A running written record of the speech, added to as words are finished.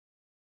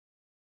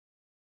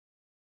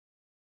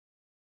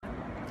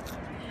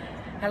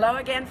Hello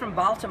again from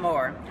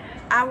Baltimore.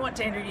 I want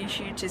to introduce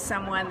you to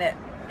someone that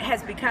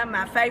has become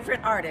my favorite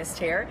artist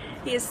here.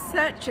 He has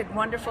such a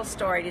wonderful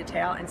story to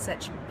tell and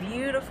such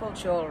beautiful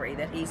jewelry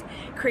that he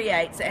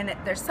creates, and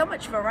there's so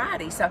much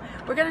variety. So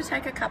we're going to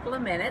take a couple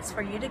of minutes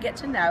for you to get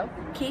to know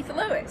Keith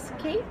Lewis.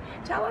 Keith,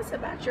 tell us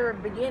about your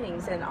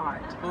beginnings in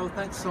art. Oh,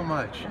 thanks so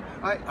much.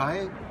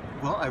 I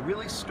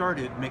really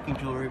started making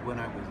jewelry when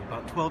I was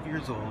about 12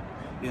 years old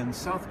in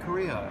South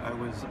Korea. I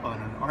was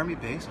on an army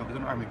base. I was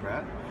an army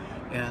brat.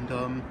 And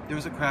there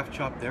was a craft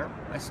shop there.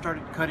 I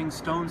started cutting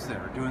stones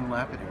there, doing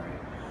lapidary.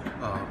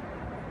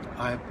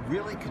 I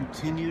really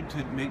continued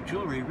to make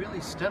jewelry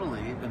really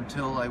steadily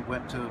until I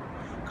went to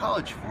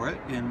college for it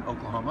in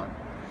Oklahoma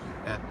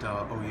at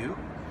OU.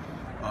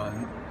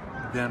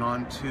 Then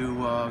on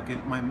to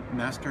get my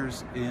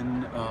master's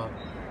in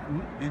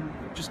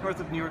just north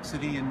of New York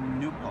City in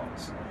New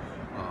Paltz.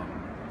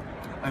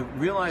 I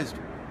realized,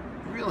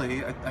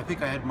 really, I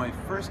think I had my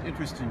first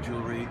interest in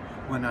jewelry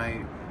when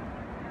I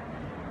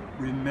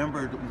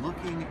remembered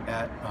looking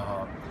at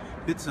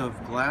bits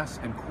of glass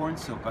and corn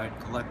silk I had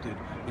collected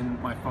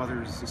in my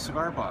father's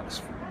cigar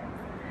box.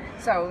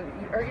 So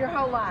your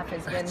whole life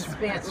has been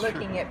spent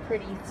looking at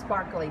pretty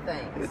sparkly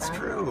things. It's huh?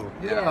 true,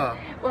 yeah.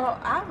 Well,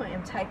 I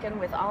am taken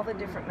with all the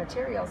different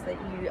materials that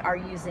you are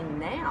using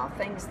now,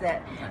 things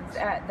that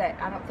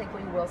that I don't think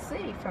we will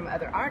see from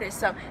other artists.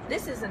 So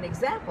this is an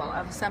example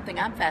of something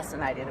I'm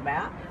fascinated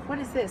about. What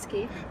is this,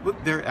 Keith?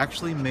 Look, they're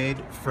actually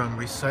made from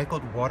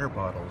recycled water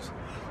bottles.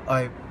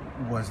 I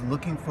was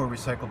looking for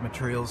recycled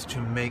materials to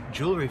make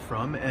jewelry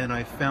from, and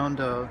I found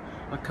a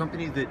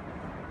company that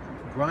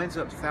grinds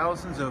up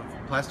thousands of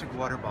plastic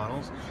water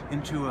bottles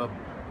into a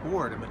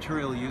board, a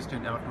material used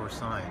in outdoor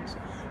signs.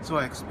 So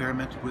I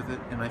experimented with it,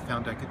 and I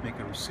found I could make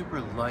a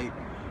super light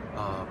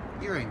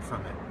earring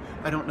from it.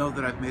 I don't know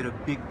that I've made a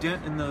big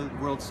dent in the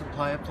world's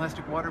supply of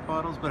plastic water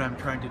bottles, but I'm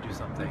trying to do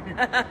something.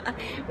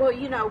 Well,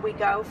 you know, we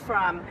go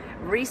from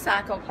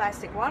recycled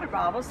plastic water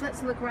bottles,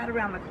 let's look right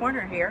around the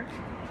corner here,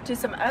 to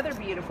some other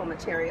beautiful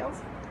materials.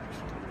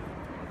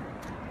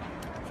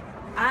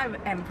 I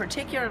am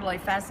particularly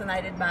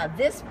fascinated by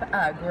this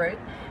group.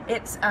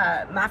 It's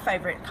my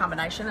favorite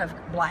combination of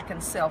black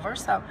and silver.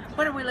 So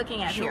what are we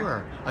looking at here?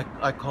 Sure.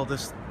 I call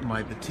this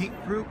my batik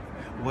group.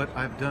 What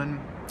I've done,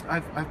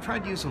 I've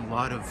tried to use a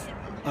lot of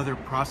other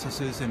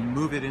processes and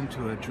move it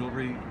into a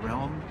jewelry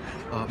realm.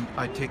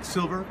 I take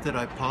silver that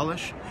I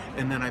polish,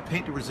 and then I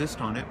paint to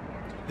resist on it,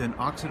 then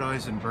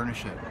oxidize and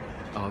burnish it.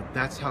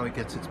 That's how it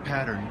gets its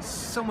pattern,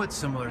 somewhat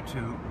similar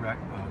to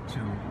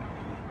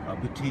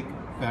batik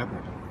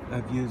fabric.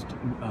 I've used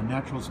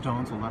natural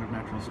stones, a lot of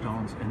natural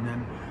stones, and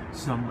then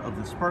some of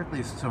the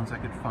sparkliest stones I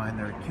could find.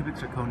 They're cubic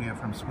zirconia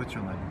from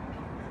Switzerland.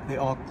 They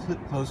all clip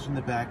closed in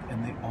the back,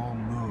 and they all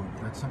move.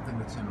 That's something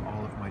that's in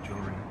all of my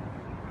jewelry.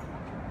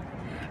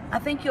 I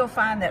think you'll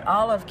find that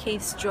all of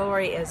Keith's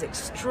jewelry is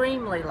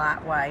extremely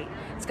lightweight.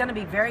 It's going to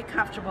be very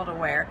comfortable to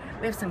wear.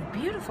 We have some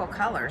beautiful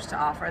colors to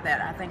offer that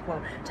I think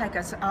will take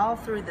us all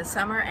through the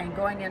summer and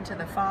going into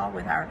the fall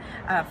with our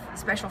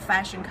special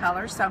fashion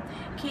colors. So,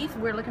 Keith,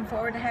 we're looking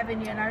forward to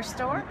having you in our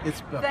store.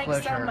 It's a Thanks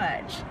pleasure. so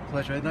much.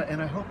 Pleasure, and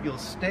I hope you'll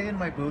stay in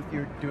my booth.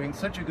 You're doing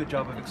such a good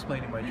job of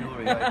explaining my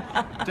jewelry.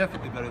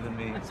 Definitely better than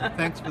me. So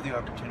thanks for the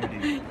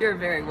opportunity. You're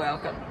very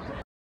welcome.